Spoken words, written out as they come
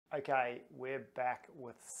Okay, we're back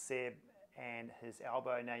with Seb and his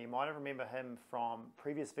elbow. Now you might have remembered him from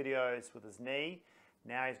previous videos with his knee.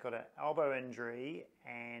 Now he's got an elbow injury,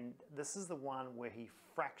 and this is the one where he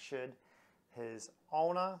fractured his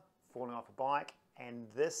ulna falling off a bike, and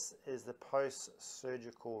this is the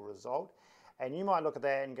post-surgical result. And you might look at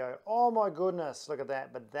that and go, oh my goodness, look at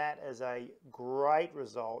that, but that is a great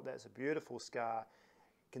result. That's a beautiful scar,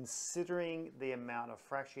 considering the amount of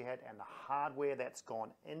fracture he had and the hardware that's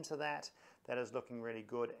gone into that. That is looking really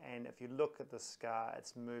good. And if you look at the scar,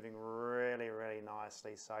 it's moving really, really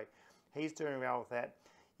nicely. So he's doing well with that.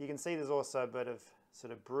 You can see there's also a bit of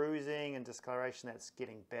sort of bruising and discoloration that's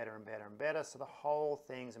getting better and better and better. So the whole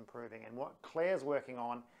thing's improving. And what Claire's working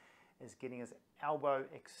on is getting his elbow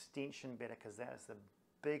extension better, because that is the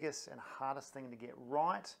biggest and hardest thing to get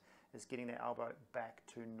right, is getting the elbow back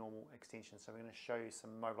to normal extension. So we're going to show you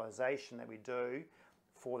some mobilization that we do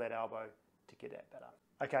for that elbow to get that better.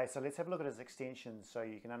 Okay, so let's have a look at his extension so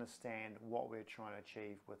you can understand what we're trying to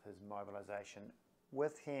achieve with his mobilization.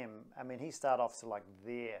 With him, I mean, he started off like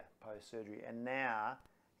there post-surgery, and now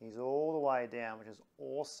he's all the way down, which is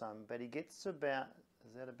awesome, but he gets to about,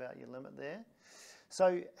 is that about your limit there?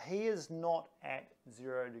 So he is not at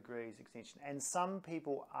 0 degrees extension, and some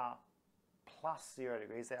people are plus 0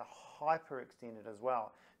 degrees, they're hyperextended as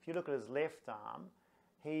well. If you look at his left arm,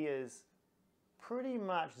 he is pretty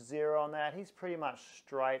much 0 on that. He's pretty much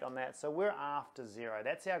straight on that. So we're after 0.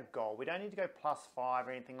 That's our goal. We don't need to go +5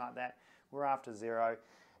 or anything like that. We're after 0.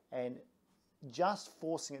 And just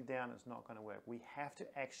forcing it down is not going to work. We have to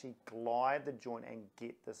actually glide the joint and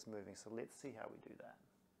get this moving. So let's see how we do that.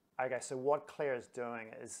 Okay, so what Claire is doing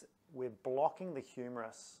is we're blocking the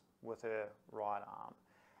humerus with her right arm,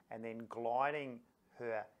 and then gliding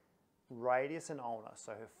her radius and ulna,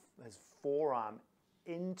 so his forearm,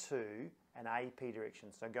 into an AP direction,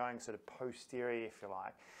 so going sort of posterior, if you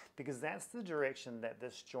like, because that's the direction that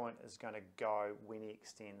this joint is going to go when he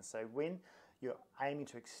extends. So when you're aiming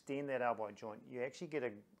to extend that elbow joint, you actually get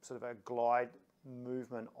a sort of a glide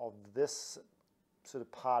movement of this sort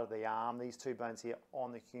of part of the arm, these two bones here,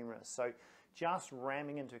 on the humerus. So just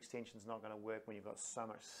ramming into extension is not going to work when you've got so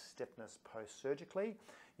much stiffness post-surgically.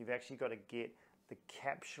 You've actually got to get the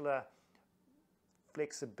capsular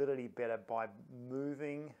flexibility better by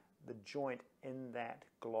moving the joint in that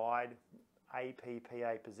glide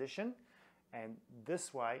APPA position, and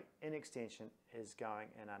this way in extension is going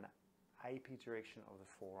in an AP direction of the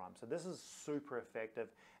forearm. So this is super effective,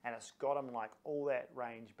 and it's got him like all that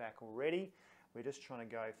range back already. We're just trying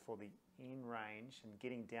to go for the end range and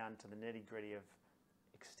getting down to the nitty gritty of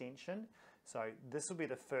extension. So this will be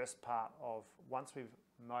the first part of, once we've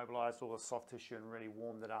mobilized all the soft tissue and really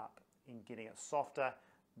warmed it up in getting it softer,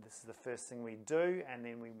 this is the first thing we do, and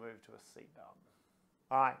then we move to a seatbelt.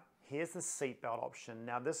 All right, here's the seatbelt option.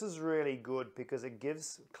 Now this is really good because it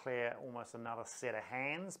gives Claire almost another set of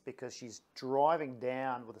hands, because she's driving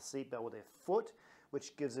down with a seatbelt with her foot,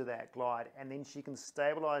 which gives her that glide, and then she can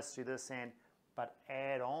stabilize through this hand, but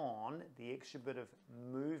add on the extra bit of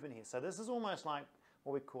movement here. So this is almost like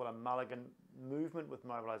what we call a mulligan movement with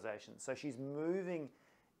mobilization. So she's moving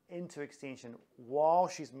into extension while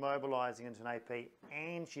she's mobilizing into an AP,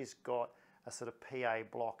 and she's got a sort of PA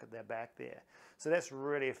block at their back there. So that's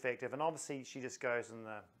really effective, and obviously she just goes in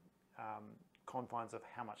the confines of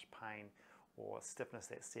how much pain or stiffness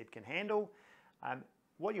that Seb can handle.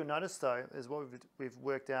 What you'll notice though is what we've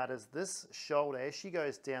worked out is this shoulder, as she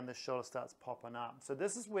goes down, the shoulder starts popping up. So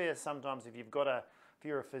this is where sometimes if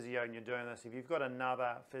you're a physio and you're doing this, if you've got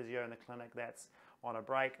another physio in the clinic that's on a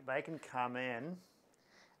break, they can come in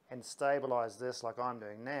and stabilize this like I'm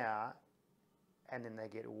doing now, and then they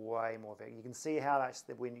get way more effect. You can see how that's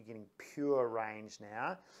when you're getting pure range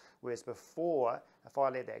now, whereas before, if I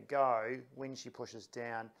let that go, when she pushes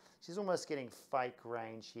down, she's almost getting fake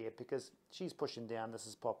range here because she's pushing down, this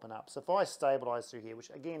is popping up. So if I stabilize through here, which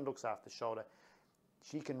again looks after the shoulder,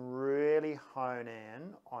 she can really hone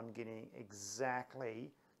in on getting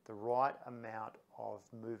exactly the right amount of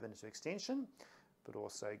movement to extension, but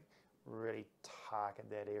also really target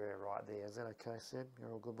that area right there. Is that okay, Seb?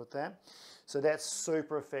 You're all good with that? So that's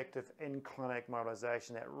super effective in clinic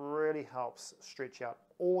mobilization. That really helps stretch out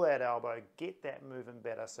all that elbow, get that movement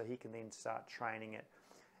better, so he can then start training it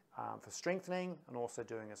for strengthening and also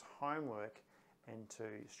doing his homework into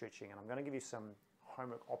stretching. And I'm going to give you some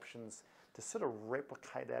homework options to sort of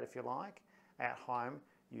replicate that, if you like, at home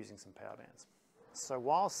using some power bands. So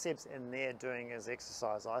while Seb's in there doing his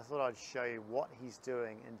exercise, I thought I'd show you what he's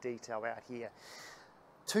doing in detail out here.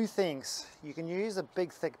 two things. You can use a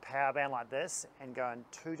big thick power band like this and go in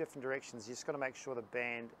two different directions. You just got to make sure the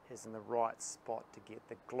band is in the right spot to get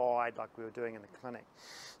the glide like we were doing in the clinic.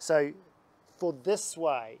 So for this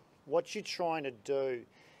way, what you're trying to do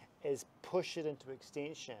is push it into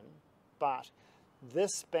extension, but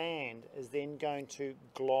this band is then going to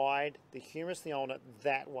glide the humerus and the ulna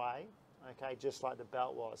that way, okay, just like the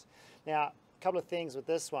belt was. Now, a couple of things with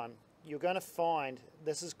this one. You're going to find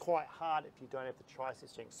this is quite hard if you don't have the tricep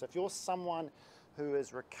strength. So if you're someone who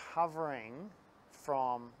is recovering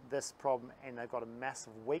from this problem and they've got a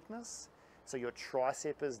massive weakness, so your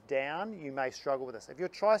tricep is down, you may struggle with this. If your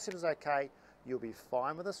tricep is okay, you'll be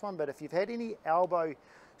fine with this one. But if you've had any elbow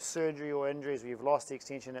surgery or injuries where you've lost the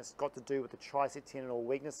extension, it's got to do with the tricep tendon or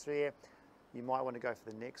weakness there, you might want to go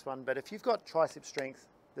for the next one. But if you've got tricep strength,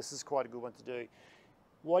 this is quite a good one to do.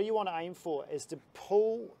 What you want to aim for is to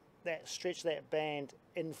pull that, stretch that band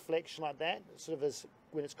in flexion like that, sort of as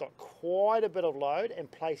when it's got quite a bit of load,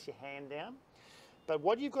 and place your hand down. But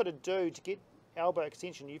what you've got to do to get elbow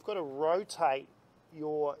extension, you've got to rotate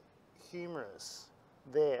your humerus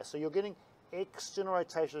there. So you're getting external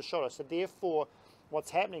rotation of the shoulder. So therefore,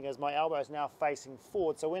 what's happening is my elbow is now facing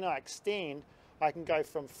forward. So when I extend, I can go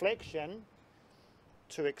from flexion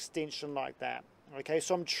to extension like that. Okay,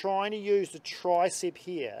 so I'm trying to use the tricep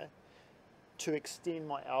here to extend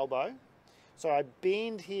my elbow. So I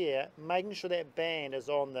bend here, making sure that band is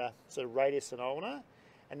on the sort of radius and ulna,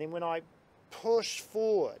 and then when I push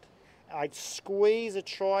forward, I squeeze a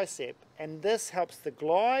tricep, and this helps the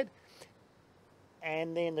glide,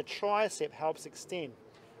 and then the tricep helps extend.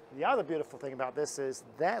 The other beautiful thing about this is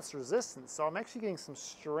that's resistance, so I'm actually getting some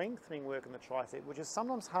strengthening work in the tricep, which is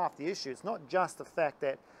sometimes half the issue. It's not just the fact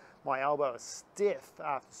that my elbow is stiff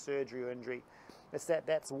after surgery or injury, it's that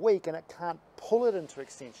that's weak and it can't pull it into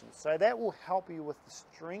extension. So that will help you with the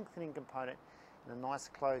strengthening component in a nice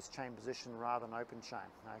closed chain position rather than open chain,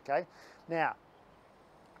 okay? Now,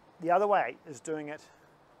 the other way is doing it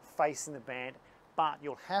facing the band, but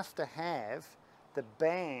you'll have to have the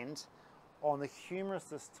band on the humerus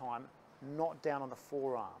this time, not down on the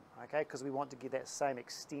forearm, okay? Because we want to get that same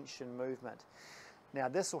extension movement. Now,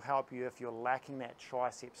 this will help you if you're lacking that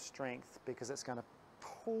tricep strength because it's going to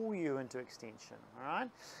pull you into extension, all right?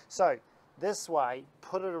 So this way,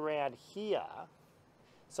 put it around here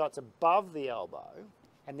so it's above the elbow,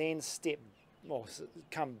 and then step, well,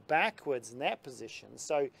 come backwards in that position.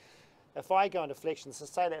 So if I go into flexion, so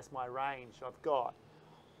say that's my range I've got,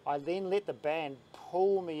 I then let the band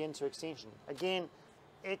pull me into extension. Again,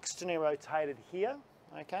 externally rotated here,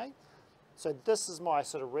 okay? So this is my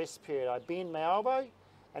sort of rest period. I bend my elbow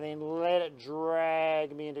and then let it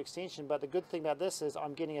drag me into extension. But the good thing about this is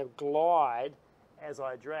I'm getting a glide as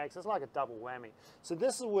I drag. So it's like a double whammy. So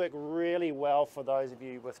this will work really well for those of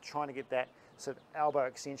you with trying to get that sort of elbow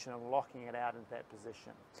extension and locking it out into that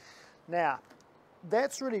position. Now,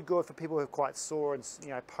 that's really good for people who are quite sore and,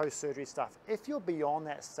 you know, post-surgery stuff. If you're beyond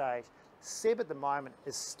that stage, Seb at the moment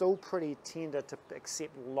is still pretty tender to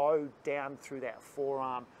accept load down through that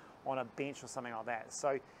forearm on a bench or something like that.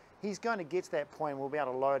 So he's going to get to that point and we'll be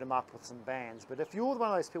able to load him up with some bands. But if you're one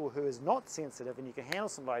of those people who is not sensitive and you can handle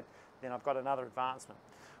some load, then I've got another advancement.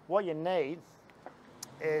 What you need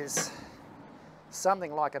is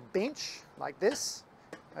something like a bench, like this,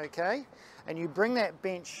 okay? And you bring that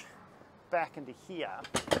bench back into here.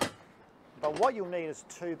 But what you'll need is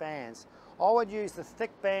two bands. I would use the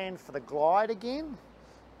thick band for the glide again,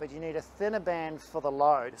 but you need a thinner band for the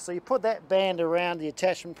load. So you put that band around the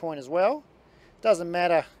attachment point as well. Doesn't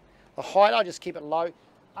matter the height, I just keep it low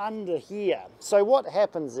under here. So what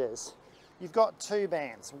happens is you've got two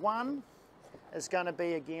bands. One is going to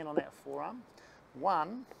be again on that forearm.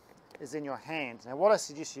 One is in your hand. Now what I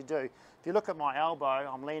suggest you do, if you look at my elbow,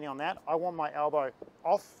 I'm leaning on that. I want my elbow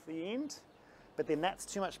off the end, but then that's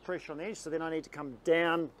too much pressure on the edge, so then I need to come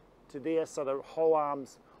down to there so the whole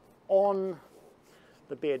arm's on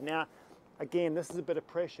the bed. Now, again, this is a bit of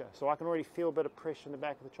pressure, so I can already feel a bit of pressure in the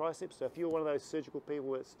back of the triceps. So if you're one of those surgical people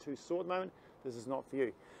where it's too sore at the moment, this is not for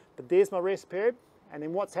you. But there's my rest period, and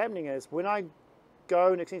then what's happening is when I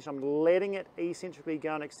go in extension, I'm letting it eccentrically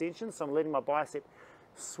go in extension, so I'm letting my bicep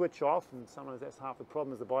switch off, and sometimes that's half the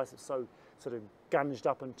problem is the bicep's so sort of gunged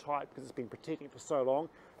up and tight because it's been protecting it for so long.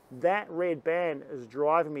 That red band is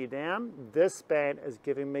driving me down. This band is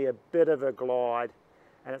giving me a bit of a glide,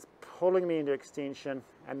 and it's pulling me into extension,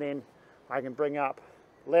 and then I can bring up,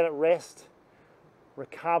 let it rest,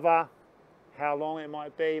 recover, how long it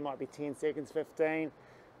might be 10 seconds, 15,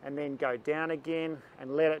 and then go down again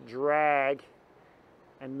and let it drag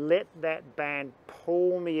and let that band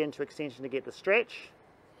pull me into extension to get the stretch,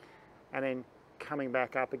 and then coming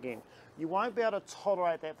back up again. You won't be able to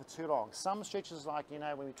tolerate that for too long. Some stretches, like, you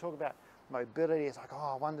know, when we talk about mobility, it's like,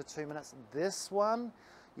 oh, 1 to 2 minutes. This one,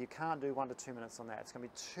 you can't do 1 to 2 minutes on that. It's going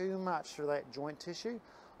to be too much for that joint tissue.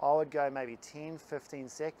 I would go maybe 10, 15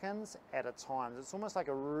 seconds at a time. It's almost like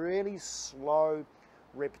a really slow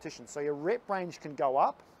repetition. So your rep range can go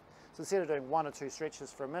up. So instead of doing 1 or 2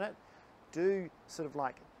 stretches for a minute, do sort of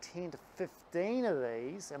like 10 to 15 of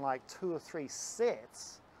these and like 2 or 3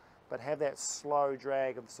 sets, but have that slow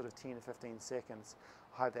drag of sort of 10 to 15 seconds.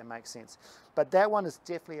 I hope that makes sense. But that one is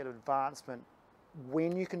definitely an advancement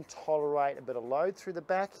when you can tolerate a bit of load through the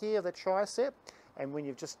back here of the tricep, and when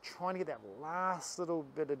you're just trying to get that last little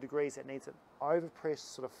bit of degrees that needs an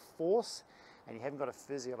overpressed sort of force, and you haven't got a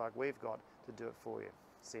physio like we've got to do it for you.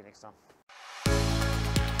 See you next time.